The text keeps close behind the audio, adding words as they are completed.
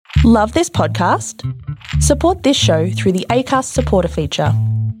Love this podcast? Support this show through the Acast supporter feature.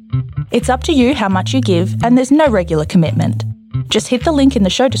 It's up to you how much you give, and there's no regular commitment. Just hit the link in the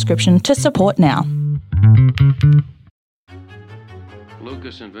show description to support now.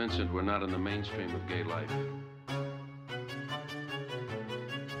 Lucas and Vincent were not in the mainstream of gay life.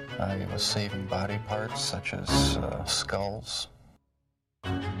 I was saving body parts such as skulls.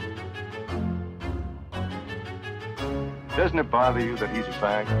 Doesn't it bother you that he's a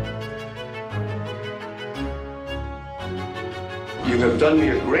fag? You have done me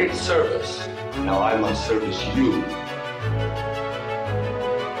a great service. Now I must service you.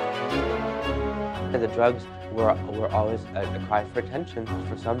 The drugs were always a cry for attention,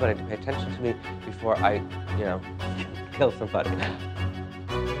 for somebody to pay attention to me before I, kill somebody.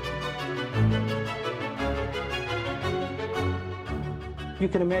 You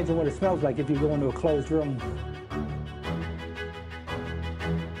can imagine what it smells like if you go into a closed room.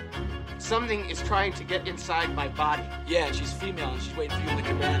 Something is trying to get inside my body. Yeah, she's female and she's waiting for you in the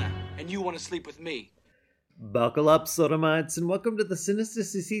cabana. And you want to sleep with me. Buckle up, sodomites, and welcome to the Sinister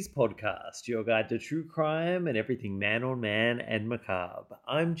Sissies podcast, your guide to true crime and everything man on man and macabre.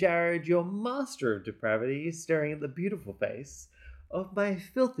 I'm Jared, your master of depravity, staring at the beautiful face of my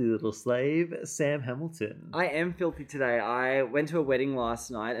filthy little slave, Sam Hamilton. I am filthy today. I went to a wedding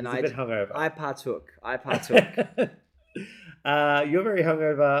last night and He's a bit hungover. I partook. You're very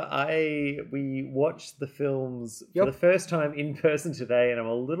hungover. We watched the films for the first time in person today, and I'm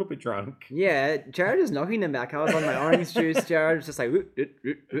a little bit drunk. Yeah, Jared was knocking them back. I was on my orange juice. Jared was just like,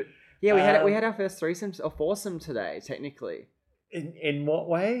 yeah. We had our first threesome or foursome today, technically. In what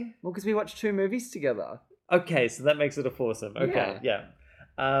way? Well, because we watched 2 movies together. Okay, so that makes it a foursome. Okay, yeah.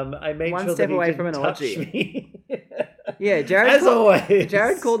 I made one sure step that he away didn't from an touch orgy. me. Yeah,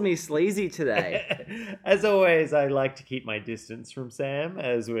 Jared called me sleazy today. As always, I like to keep my distance from Sam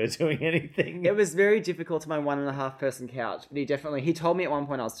as we're doing anything. It was very difficult to my 1.5 person couch, but he told me at one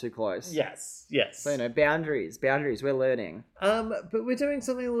point I was too close. Yes. So, boundaries, we're learning. But we're doing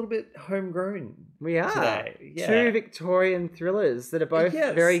something a little bit homegrown. We are. Today. Yeah. 2 Victorian thrillers that are both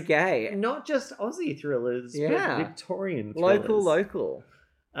very gay. Not just Aussie thrillers, but Victorian thrillers. Local.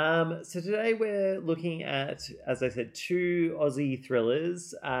 So today we're looking at, as I said, 2 Aussie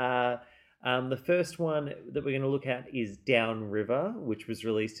thrillers. The first one that we're going to look at is Downriver, which was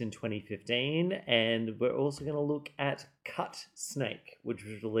released in 2015, and we're also going to look at Cut Snake, which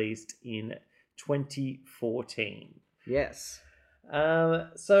was released in 2014. Yes.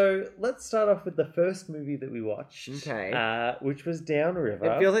 So let's start off with the first movie that we watched, which was Downriver.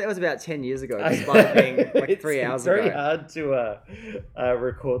 It feels like it was about 10 years ago, despite being like 3 hours ago. It's very hard to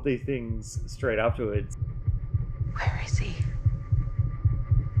record these things straight afterwards. Where is he?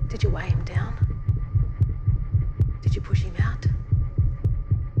 Did you weigh him down? Did you push him out?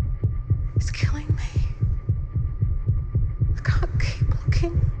 He's killing me. I can't keep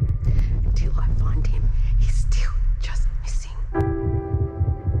looking until I find him. He's still just missing.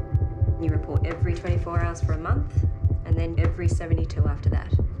 You report every 24 hours for a month, and then every 72 after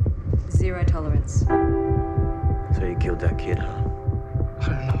that. 0 tolerance. So you killed that kid, huh? I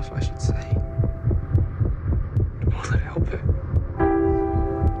don't know if I should say. Will it help it?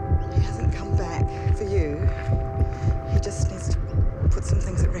 He hasn't come back for you. He just needs to put some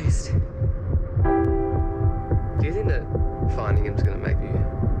things at rest. Do you think that finding him's gonna make you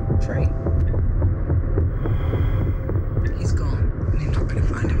Free. He's gone, and you're not going to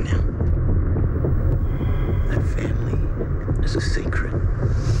find him now. That family is a secret.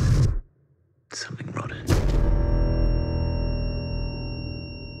 Something rotten.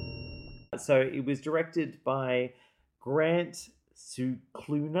 So it was directed by Grant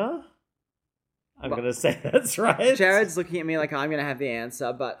Sukluna. I'm going to say that's right. Jared's looking at me like I'm going to have the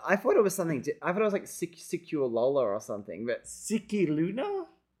answer, but I thought it was something. I thought it was like Lola or something. But Sikiluna?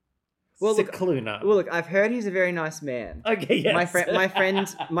 Well, Sikluna. Look, I've heard he's a very nice man. Okay, yes.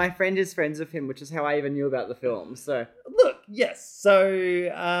 My friend is friends with him, which is how I even knew about the film. So look, yes. So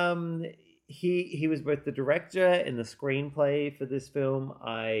he was both the director and the screenplay for this film.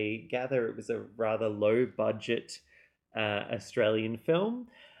 I gather it was a rather low budget Australian film.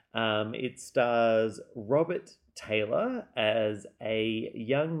 It stars Robert Taylor as a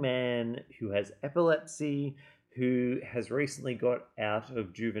young man who has epilepsy, who has recently got out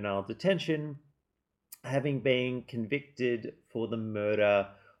of juvenile detention, having been convicted for the murder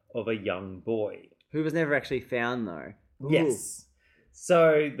of a young boy. Who was never actually found, though. Ooh. Yes.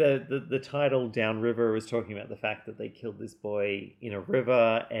 So the title Downriver was talking about the fact that they killed this boy in a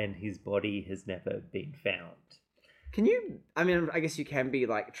river and his body has never been found. Can you? I mean, I guess you can be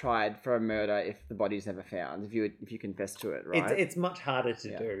like tried for a murder if the body's never found. If you confess to it, right? It's much harder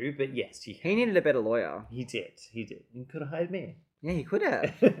to do, but yes, he needed a better lawyer. He did. He could have hired me. Yeah, he could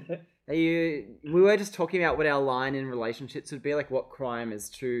have. We were just talking about what our line in relationships would be, like what crime is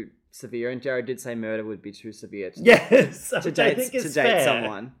too severe, and Jared did say murder would be too severe to date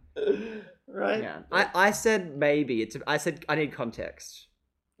someone. Right? Yeah. I said maybe. I said I need context.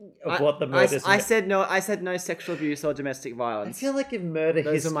 What the murder? I said no. I said no sexual abuse or domestic violence. I feel like if murder,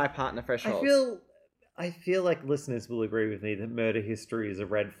 those are my partner thresholds. I feel like listeners will agree with me that murder history is a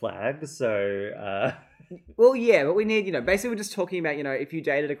red flag. So, well, yeah, but we need, basically we're just talking about, if you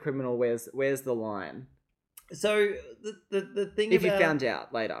dated a criminal, where's the line? So the thing if you found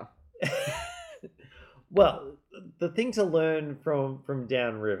out later. Well, the thing to learn from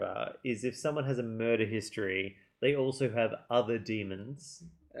Downriver is if someone has a murder history, they also have other demons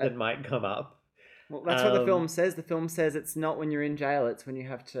that might come up. Well, that's what the film says. The film says it's not when you're in jail, it's when you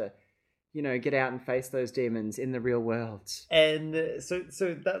have to, get out and face those demons in the real world. And so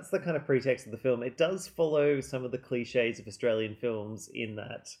that's the kind of pretext of the film. It does follow some of the cliches of Australian films in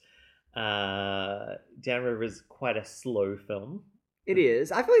that Downriver is quite a slow film. It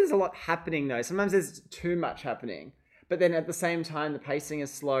is. I feel like there's a lot happening, though. Sometimes there's too much happening. But then at the same time, the pacing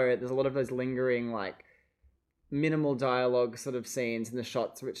is slow. There's a lot of those lingering, like, minimal dialogue sort of scenes and the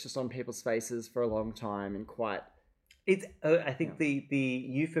shots which just on people's faces for a long time and quite... I think the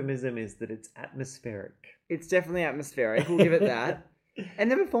euphemism is that it's atmospheric. It's definitely atmospheric. We'll give it that. And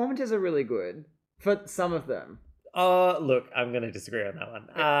the performances are really good for some of them. Look, I'm going to disagree on that one.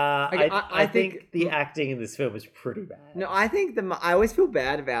 I think the acting in this film is pretty bad. No, I think I always feel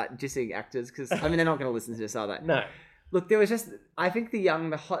bad about dissing actors because, they're not going to listen to this, are they? No. Look, there was just, I think the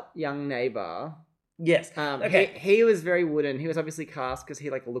hot young neighbor. Yes. Okay. He was very wooden. He was obviously cast because he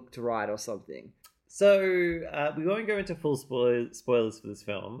looked right or something. So we won't go into full spoilers for this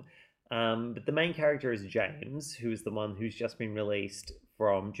film, but the main character is James, who is the one who's just been released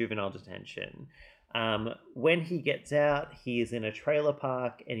from juvenile detention. When he gets out, he is in a trailer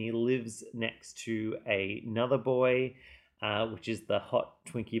park and he lives next to another boy, which is the hot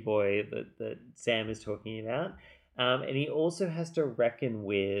Twinkie boy that Sam is talking about. And he also has to reckon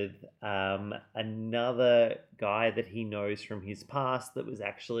with another guy that he knows from his past that was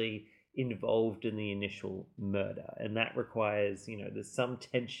actually involved in the initial murder. And that requires, there's some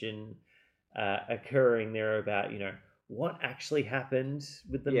tension occurring there about, what actually happened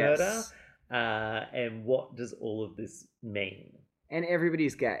with the murder. And what does all of this mean? And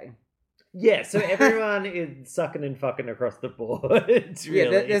everybody's gay. Yeah, so everyone is sucking and fucking across the board. Really. Yeah,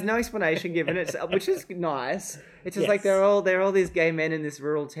 there's no explanation given, which is nice. It's just like they're all these gay men in this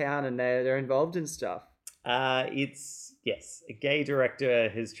rural town, and they're involved in stuff. A gay director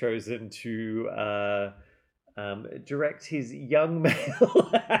has chosen to direct his young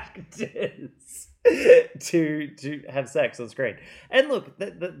male actors to have sex on screen. And look,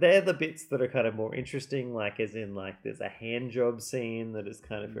 they're the bits that are kind of more interesting, like as in there's a hand job scene that is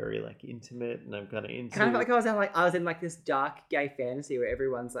kind of very intimate, and I'm kind of into. Kind of like I was in this dark gay fantasy where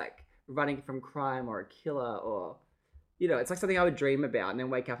everyone's running from crime or a killer, or it's like something I would dream about and then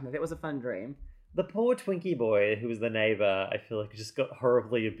wake up and think that was a fun dream. The poor Twinkie boy who was the neighbor, I feel like just got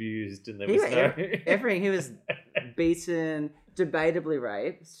horribly abused, and he was beaten, debatably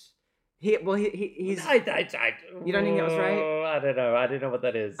raped. He's. You don't think that was rape? I don't know. I don't know what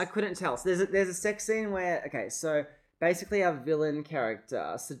that is. I couldn't tell. So there's a sex scene where so basically our villain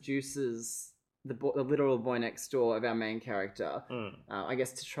character seduces the literal boy next door of our main character. I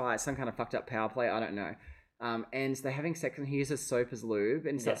guess to try some kind of fucked up power play. I don't know. And they're having sex and he uses soap as lube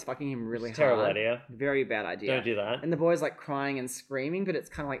and starts fucking him really hard. Terrible idea. Very bad idea. Don't do that. And the boy's crying and screaming, but it's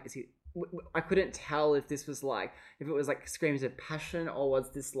kind of I couldn't tell if this was if it was screams of passion or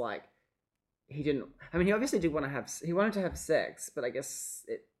was this he didn't. I mean, he obviously did want to have. He wanted to have sex, but I guess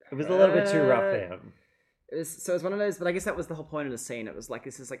it was a little bit too rough for him. It was one of those. But I guess that was the whole point of the scene. It was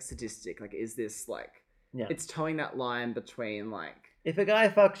this is sadistic. Is this It's towing that line between If a guy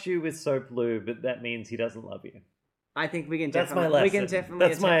fucks you with soap lube, that means he doesn't love you. I think we can. That's my lesson. We can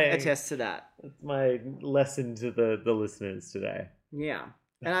definitely attest to that. That's my lesson to the listeners today. Yeah.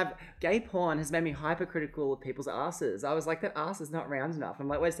 And gay porn has made me hypercritical of people's asses. I was like, that ass is not round enough. I'm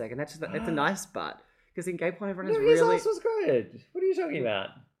like, wait a second, it's a nice butt. Because in gay porn, everyone is really... his ass was good. What are you talking about?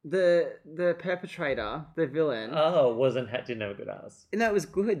 The perpetrator, the villain... didn't have a good ass. No, it was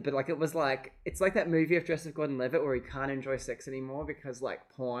good, but it was it's like that movie of Joseph Gordon-Levitt where he can't enjoy sex anymore because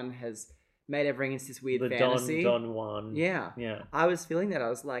porn has made everything into this weird fantasy. Don Juan. Yeah. I was feeling that. I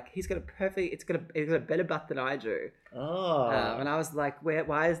was like, he's got a better butt than I do. Oh. And I was like,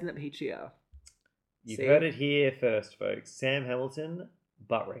 why isn't it peachier? You've See? heard it here first, folks. Sam Hamilton,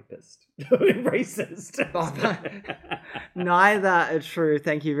 butt rapist. Racist. Neither are true,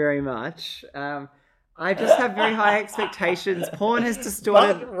 thank you very much. I just have very high expectations. Porn has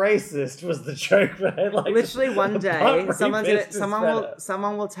distorted. Butt racist was the joke, right? Like, literally one day, butt someone rapist is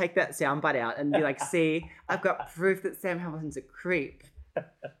better. will take that soundbite out and be like, "See, I've got proof that Sam Hamilton's a creep."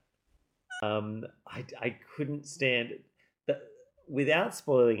 I couldn't stand without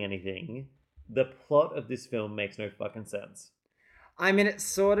spoiling anything. The plot of this film makes no fucking sense. I mean, it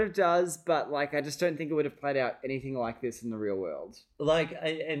sort of does, but like, I just don't think it would have played out anything like this in the real world. Like,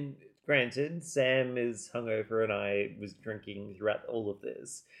 and granted, Sam is hungover and I was drinking throughout all of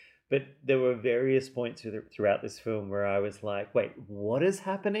this, but there were various points throughout this film where I was like, "Wait, what is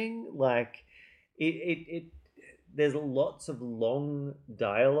happening?" Like, there's lots of long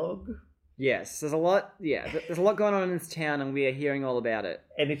dialogue. Yes, there's a lot. Yeah, there's a lot going on in this town, and we are hearing all about it.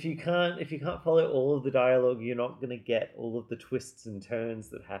 And if you can't follow all of the dialogue, you're not going to get all of the twists and turns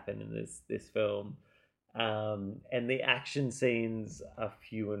that happen in this film. And the action scenes are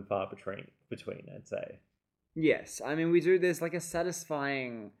few and far between, I'd say. Yes, I mean, there's like a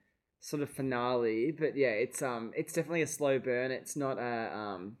satisfying sort of finale, but yeah, it's definitely a slow burn. It's not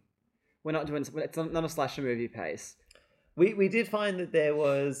it's not a slasher movie pace. We did find that there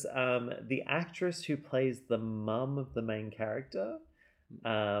was the actress who plays the mum of the main character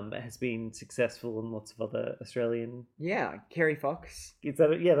has been successful in lots of other Australian. Yeah, Kerry Fox.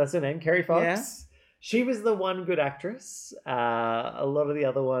 That's her name, Kerry Fox. Yeah. She was the one good actress. A lot of the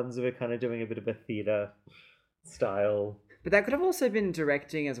other ones were kind of doing a bit of a theatre style. But that could have also been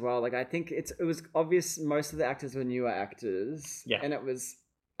directing as well. Like, I think it was obvious most of the actors were newer actors. Yeah. And it was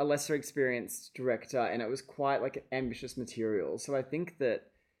a lesser experienced director, and it was quite like ambitious material. So I think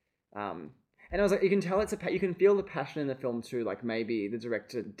that, and it was like, you can tell you can feel the passion in the film too. Like, maybe the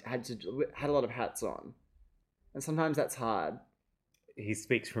director had a lot of hats on, and sometimes that's hard. He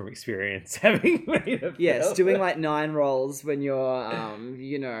speaks from experience, having made a film. Yes, doing like 9 roles when you're,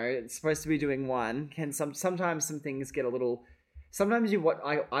 it's supposed to be doing one. Sometimes some things get a little. Sometimes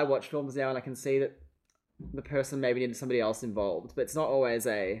I watch films now and I can see that the person maybe needed somebody else involved, but it's not always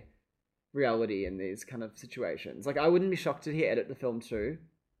a reality in these kind of situations. Like, I wouldn't be shocked to hear edit the film too.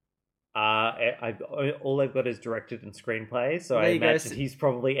 All I've got is directed and screenplay, so I imagine he's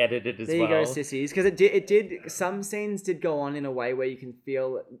probably edited as well. There you go, sissies. Because it did. Some scenes did go on in a way where you can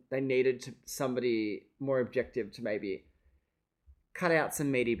feel they needed somebody more objective to maybe cut out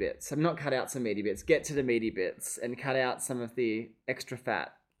some meaty bits. Not cut out some meaty bits. Get to the meaty bits and cut out some of the extra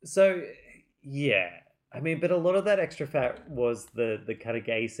fat. So, yeah. I mean, but a lot of that extra fat was the kind of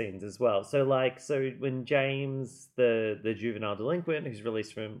gay scenes as well. So when James, the juvenile delinquent who's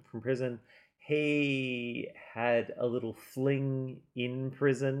released from prison, he had a little fling in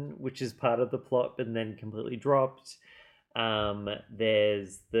prison, which is part of the plot, but then completely dropped.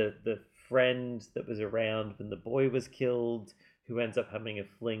 There's the friend that was around when the boy was killed, who ends up having a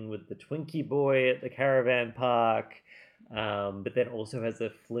fling with the Twinkie boy at the caravan park. But then also has a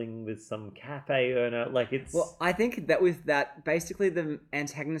fling with some cafe owner. Like, it's... Well, I think that with that, basically the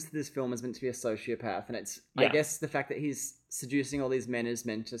antagonist of this film is meant to be a sociopath, and it's, I guess the fact that he's seducing all these men is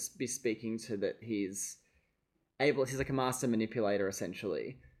meant to be speaking to that he's like a master manipulator,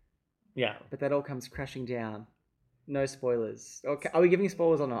 essentially. Yeah. But that all comes crashing down. No spoilers. Okay, are we giving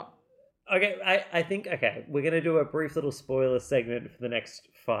spoilers or not? Okay, I think, we're going to do a brief little spoiler segment for the next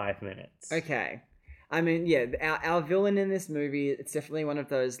 5 minutes. Okay. I mean, yeah, our villain in this movie, it's definitely one of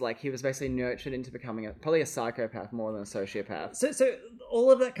those, like, he was basically nurtured into becoming probably a psychopath more than a sociopath. So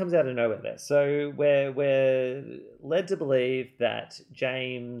all of that comes out of nowhere there. So we're led to believe that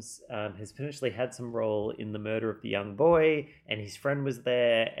James has potentially had some role in the murder of the young boy, and his friend was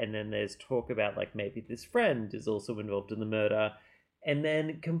there, and then there's talk about, like, maybe this friend is also involved in the murder. And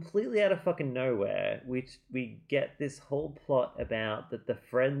then completely out of fucking nowhere, we get this whole plot about that the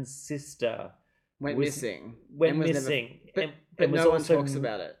friend's sister... Went missing. But no one talks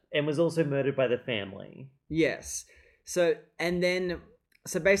about it. And was also murdered by the family. Yes. So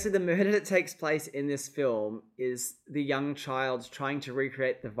basically the murder that takes place in this film is the young child trying to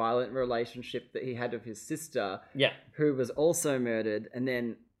recreate the violent relationship that he had with his sister. Yeah. Who was also murdered. And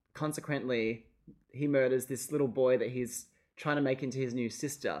then consequently, he murders this little boy that he's trying to make into his new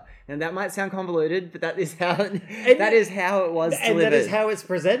sister. And that might sound convoluted, but that is how it was delivered. And that is how it's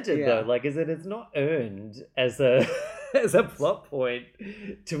presented, though. Like, is that it's not earned as a plot point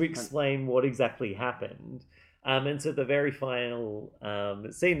to explain what exactly happened. And so the very final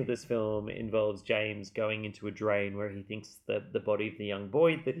scene of this film involves James going into a drain where he thinks that the body of the young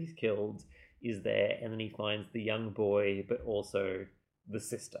boy that he's killed is there, and then he finds the young boy, but also the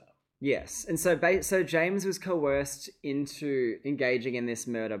sister. Yes, and so so James was coerced into engaging in this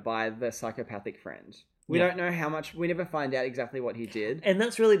murder by the psychopathic friend. We don't know how much. We never find out exactly what he did, And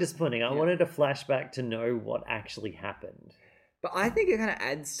that's really disappointing. I wanted a flashback to know what actually happened. but I think it kind of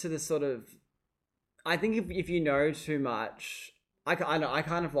adds to the sort of. I think if you know too much, I kind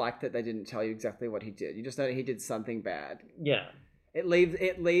of like that they didn't tell you exactly what he did. You just know that he did something bad. Yeah. It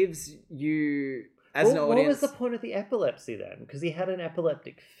leaves you as an audience. What was the point of the epilepsy then? Because he had an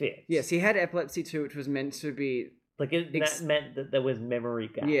epileptic fit. Yes, he had epilepsy too, which was meant to be like that meant that there was memory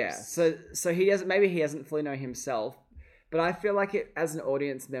gaps. Yeah, so he doesn't. Maybe he doesn't fully know himself, but I feel like it as an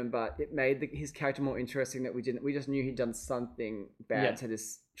audience member, it made his character more interesting. That we didn't. We just knew he'd done something bad to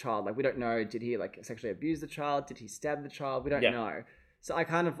this child. Like we don't know. Did he like sexually abuse the child? Did he stab the child? We don't know. So I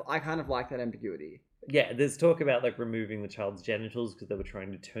kind of like that ambiguity. Yeah, there's talk about like removing the child's genitals because they were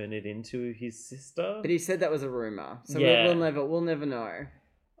trying to turn it into his sister. But he said that was a rumor, so we'll never know.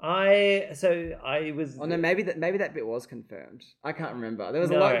 I was. Oh no, maybe that bit was confirmed. I can't remember. There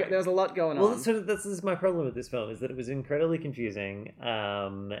was a lot going on. Well, so this is my problem with this film, is that it was incredibly confusing,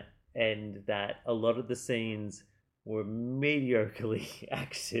 and that a lot of the scenes were mediocrely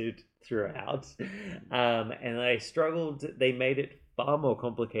acted throughout, and I struggled. They made it far more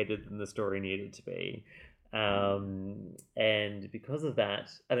complicated than the story needed to be. And because of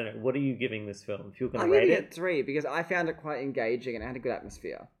that, I don't know, what are you giving this film? If you're going to rate it? 3 because I found it quite engaging and it had a good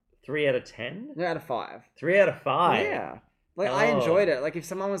atmosphere. 3 out of 10? No, out of 5. 3 out of 5? Yeah. Like, I enjoyed it. Like, if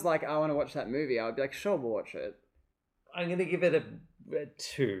someone was like, I want to watch that movie, I would be like, sure, we'll watch it. I'm going to give it a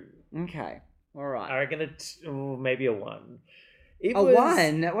 2. Okay. All right. I reckon maybe a 1. A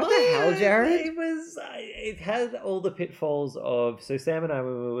 1? What the hell, Jared? It had all the pitfalls of... So Sam and I,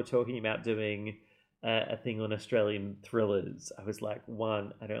 when we were talking about doing a thing on Australian thrillers, I was like,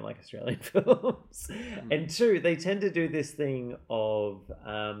 1, I don't like Australian films. And 2, they tend to do this thing of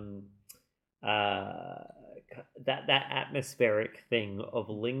that atmospheric thing of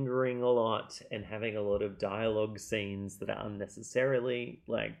lingering a lot and having a lot of dialogue scenes that are unnecessarily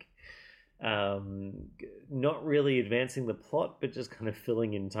like not really advancing the plot, but just kind of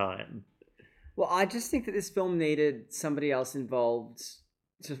filling in time. Well, I just think that this film needed somebody else involved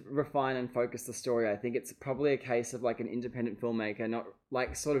to refine and focus the story. I think it's probably a case of like an independent filmmaker not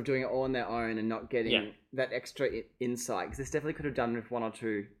like sort of doing it all on their own and not getting that extra insight, because this definitely could have done with 1 or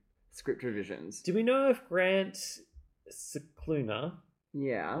 2 script revisions. Do we know if Grant Cicluna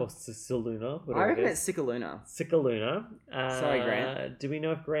or Ciciluna, I reckon it's Cicaluna. Sorry, Grant. Do we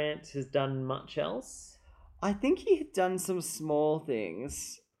know if Grant has done much else? I think he had done some small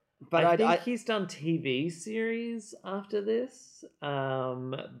things. But I think he's done TV series after this,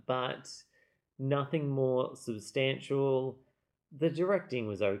 but nothing more substantial. The directing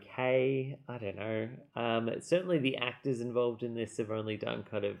was okay. I don't know. Certainly the actors involved in this have only done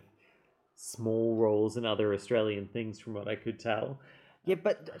kind of small roles in other Australian things from what I could tell. Yeah,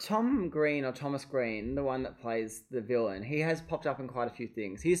 but Thomas Green, the one that plays the villain, he has popped up in quite a few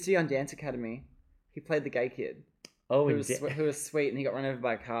things. He used to be on Dance Academy. He played the gay kid. Oh, who was sweet and he got run over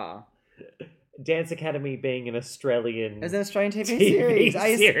by a car. Dance Academy being an Australian... It's an Australian TV series.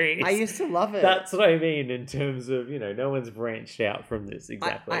 I used to love it. That's what I mean in terms of, no one's branched out from this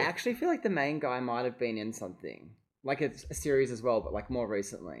exactly. I actually feel like the main guy might have been in something. Like a series as well, but like more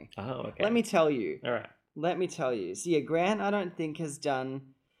recently. Oh, okay. Let me tell you. All right. Let me tell you. So yeah, Grant I don't think has done...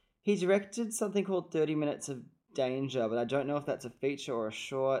 He directed something called 30 Minutes of Danger, but I don't know if that's a feature or a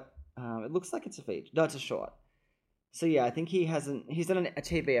short. It looks like it's a feature. No, it's a short. So yeah, I think he's done a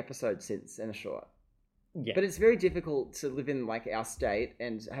TV episode since and a short. Yeah. But it's very difficult to live in like our state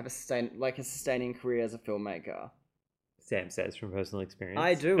and have a sustaining career as a filmmaker. Sam says from personal experience.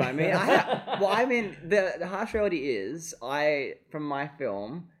 I do. I mean, the harsh reality is from my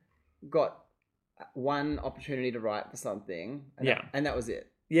film got one opportunity to write for something, and that was it.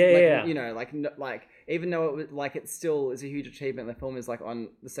 Yeah. Even though it was like it still is a huge achievement, the film is like on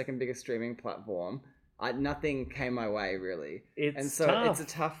the second biggest streaming platform. Nothing came my way really, it's a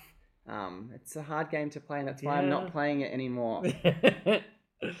hard game to play, and that's why I'm not playing it anymore.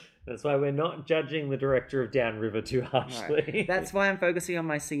 That's why we're not judging the director of Downriver too harshly. Right. That's why I'm focusing on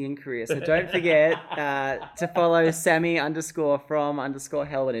my singing career. So don't forget to follow Sammy_from_hell on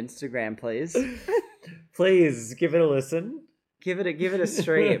Instagram, please. Please give it a listen. Give it a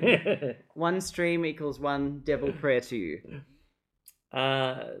stream. 1 stream equals 1 devil prayer to you.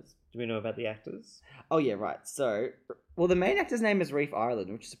 Do we know about the actors? Oh yeah, right. So, the main actor's name is Reef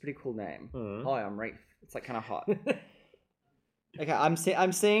Ireland, which is a pretty cool name. Hi, I'm Reef. It's like kind of hot. Okay,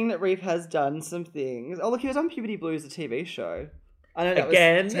 I'm seeing that Reef has done some things. Oh look, he was on Puberty Blues, the TV show. I know that was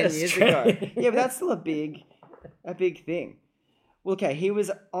 10 years ago. Yeah, but that's still a big thing. Well, okay, he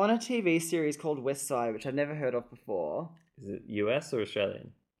was on a TV series called West Side, which I'd never heard of before. Is it US or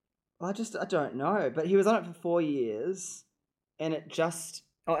Australian? I don't know, but he was on it for 4 years, and it's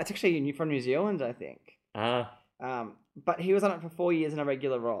actually from New Zealand, I think. But he was on it for 4 years in a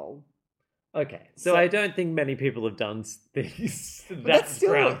regular role. Okay, so I don't think many people have done things That's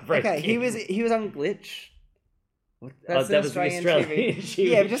still groundbreaking. okay. He was on Glitch. That's that was Australian TV.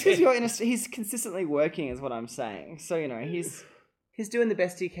 Yeah, just because he's consistently working is what I'm saying. So he's doing the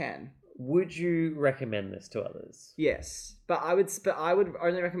best he can. Would you recommend this to others? Yes, but I would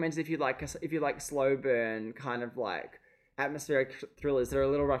only recommend it if you like slow burn kind of like atmospheric thrillers that are a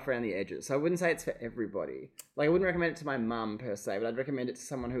little rough around the edges. So I wouldn't say it's for everybody. Like I wouldn't recommend it to my mum per se, but I'd recommend it to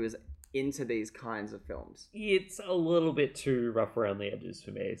someone who is into these kinds of films. It's a little bit too rough around the edges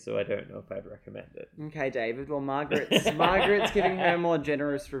for me, so I don't know if I'd recommend it. Okay, David. Well, Margaret's giving her a more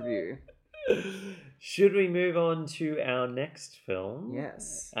generous review. Should we move on to our next film?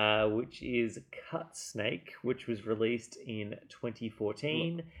 Yes. Which is Cut Snake, which was released in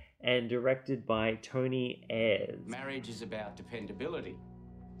 2014 and directed by Tony Ayres. Marriage is about dependability,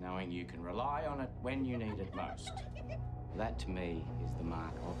 knowing you can rely on it when you need it most. That, to me, is the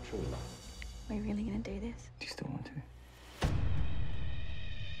mark of true love. Are you really going to do this? Do you still want to?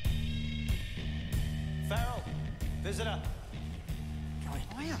 Farrell, visitor.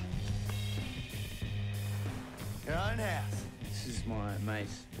 Hiya. Your own house. This is my mate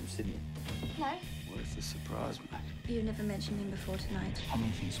from Sydney. Hello. What is the surprise, mate? You've never mentioned him before tonight. I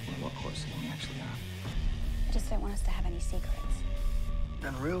mean, things were a lot closer than we actually are. I just don't want us to have any secrets.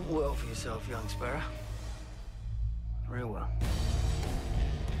 Done real well for yourself, young Sparrow. Real well.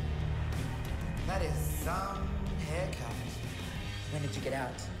 That is some haircut. When did you get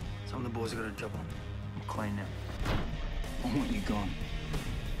out? Some of the boys have got a job on. I'm clean now. I want you gone.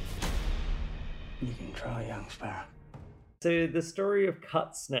 You can try, young Sparrow. So the story of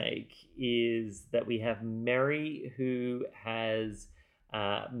Cut Snake is that we have Mary who has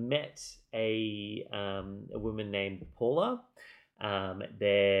met a woman named Paula.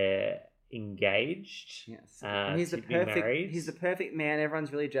 They're engaged. Yes, and he's the perfect man.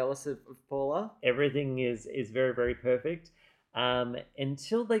 Everyone's really jealous of Paula. Everything is very, very perfect.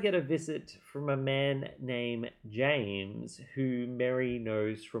 Until they get a visit from a man named James, who Mary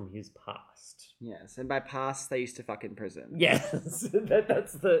knows from his past. Yes, and by past, they used to fuck in prison. Yes, that's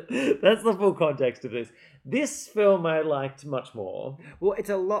the full context of this. This film I liked much more. Well, it's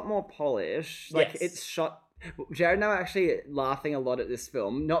a lot more polished. Like, it's shot... Jared and I are actually laughing a lot at this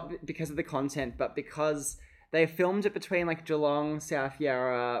film, not because of the content, but because they filmed it between, like, Geelong, South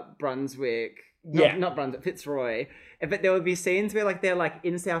Yarra, Brunswick... Not Brunswick, Fitzroy. But there would be scenes where like they're like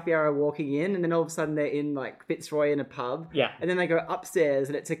in South Yarra walking in, and then all of a sudden they're in like Fitzroy in a pub. Yeah. And then they go upstairs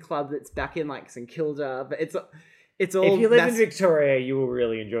and it's a club that's back in like St Kilda. But it's all. If you live in Victoria, you will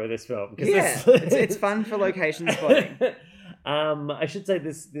really enjoy this film. Yeah, it's fun for location spotting. I should say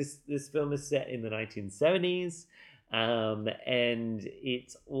this film is set in the 1970s. And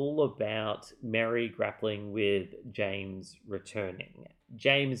it's all about Mary grappling with James returning.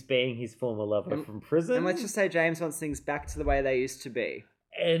 James being his former lover from prison. And let's just say James wants things back to the way they used to be.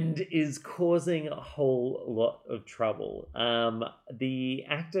 And is causing a whole lot of trouble. The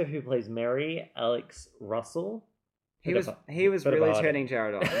actor who plays Mary, Alex Russell. He was really turning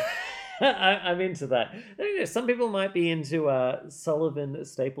Jared on. I'm into that. Some people might be into Sullivan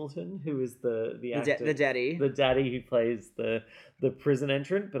Stapleton, who is the actor, the daddy who plays the prison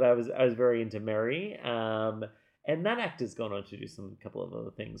entrant. But I was very into Mary, and that actor's gone on to do a couple of other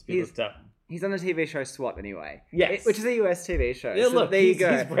things. He's on the TV show SWAT anyway. Yes, which is a US TV show. Yeah, so look, there you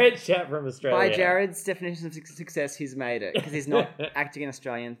go. He's Brad Chat from Australia. By Jared's definition of success, he's made it because he's not acting in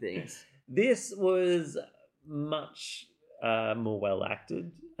Australian things. This was much more well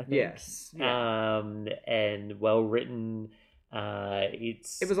acted. I think. Yes. Yeah. And well written.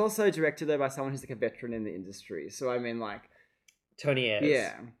 It was also directed though by someone who's like a veteran in the industry. So I mean, like Tony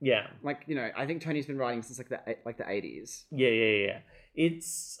Ayres. Yeah. Like I think Tony's been writing since like the 80s. Yeah.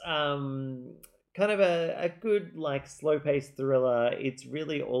 It's kind of a good like slow paced thriller. It's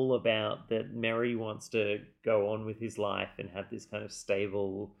really all about that Mary wants to go on with his life and have this kind of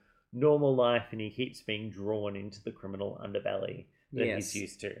stable, normal life, and he keeps being drawn into the criminal underbelly that he's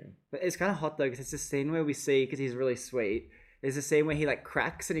used to. But it's kind of hot though, because it's a scene where we see, because he's really sweet, there's a scene where he like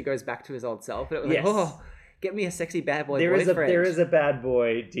cracks and he goes back to his old self, and it was like, oh, get me a sexy bad boy boyfriend. There is a bad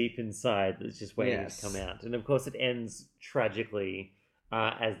boy deep inside that's just waiting to come out, and of course it ends tragically,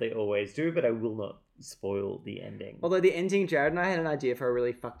 as they always do, but I will not spoil the ending. Although the ending, Jared and I had an idea for a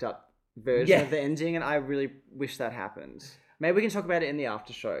really fucked up version of the ending, and I really wish that happened. Maybe we can talk about it in the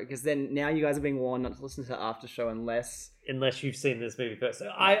after show, because then now you guys are being warned not to listen to the after show unless you've seen this movie first. So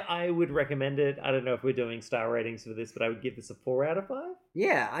I would recommend it. I don't know if we're doing star ratings for this, but I would give this a 4 out of 5.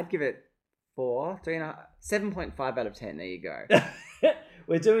 Yeah, I'd give it 4, 3.5, 7.5 out of 10. There you go.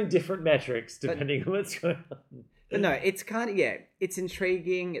 We're doing different metrics depending on what's going on. But no, it's it's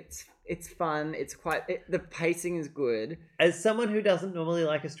intriguing. It's fun. It's the pacing is good. As someone who doesn't normally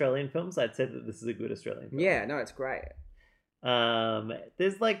like Australian films, I'd say that this is a good Australian film. Yeah, no, it's great.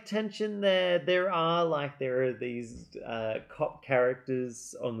 There's like tension there. There are these cop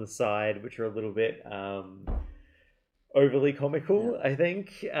characters on the side which are a little bit overly comical, I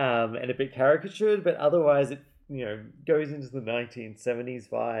think, and a bit caricatured, but otherwise it goes into the 1970s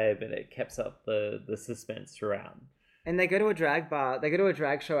vibe, and it keeps up the suspense throughout. And they go to a drag bar. They go to a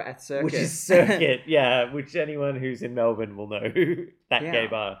drag show at Circuit. Which is Circuit, yeah. Which anyone who's in Melbourne will know that gay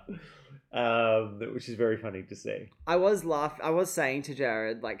bar. Which is very funny to see. I was saying to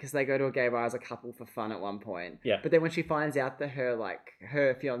Jared, like, because they go to a gay bar as a couple for fun at one point. Yeah. But then when she finds out that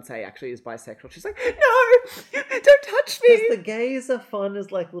her fiance actually is bisexual, she's like, no, don't touch me. Because the gays are fun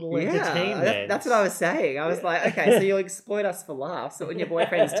as like little entertainment. That's what I was saying. I was like, okay, so you'll exploit us for laughs. So when your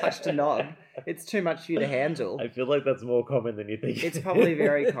boyfriend's touched a knob, it's too much for you to handle. I feel like that's more common than you think. It's probably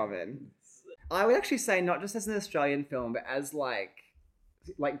very common. I would actually say not just as an Australian film, but as like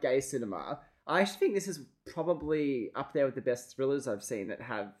gay cinema, I actually think this is probably up there with the best thrillers I've seen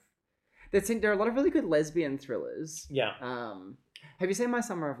there are a lot of really good lesbian thrillers. Yeah. Have you seen My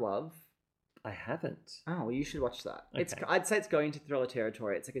Summer of Love? I haven't. Oh, well, you should watch that. Okay. I'd say it's going into thriller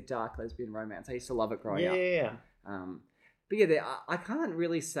territory. It's like a dark lesbian romance. I used to love it growing up. Yeah. But yeah, I can't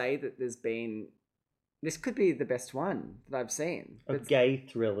really say that this could be the best one that I've seen. Of gay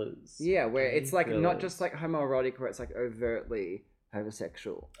thrillers. Yeah, where it's like not just like homoerotic, where it's like overtly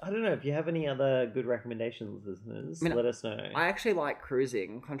homosexual. I don't know. If you have any other good recommendations, listeners, let us know. I actually like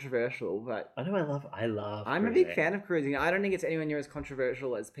Cruising. Controversial, but I know I love I'm Cruising. a big fan of Cruising. I don't think it's anywhere near as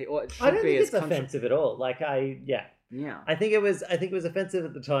controversial as people. It should I don't be think as it's offensive at all. Yeah. I think it was offensive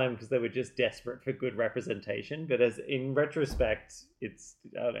at the time because they were just desperate for good representation. But as in retrospect, it's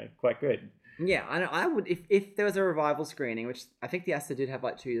quite good. Yeah, I would if there was a revival screening, which I think the Astor did have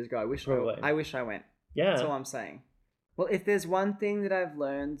like 2 years ago. I wish I went. Yeah, that's all I'm saying. Well, if there's one thing that I've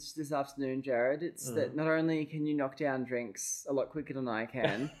learned this afternoon, Jared, it's that not only can you knock down drinks a lot quicker than I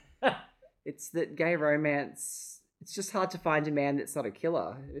can, it's that gay romance, it's just hard to find a man that's not a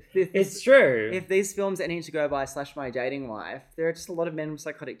killer. It's true. If these films are anything to go by / my dating life, there are just a lot of men with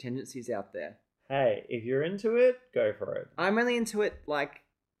psychotic tendencies out there. Hey, if you're into it, go for it. I'm really into it, like,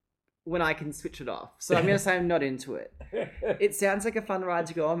 when I can switch it off. So I'm going to say I'm not into it. It sounds like a fun ride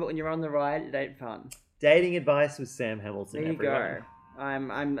to go on, but when you're on the ride, it ain't fun. Dating advice with Sam Hamilton. There you go.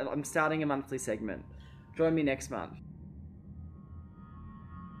 I'm starting a monthly segment. Join me next month.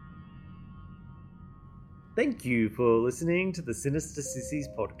 Thank you for listening to the Sinister Sissies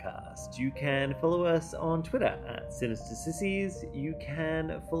podcast. You can follow us on Twitter at Sinister Sissies. You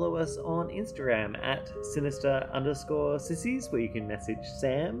can follow us on Instagram at Sinister_Sissies, where you can message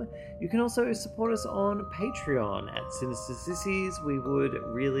Sam. You can also support us on Patreon at Sinister Sissies. We would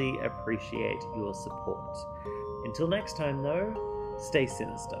really appreciate your support. Until next time, though, stay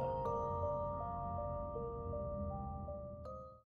sinister.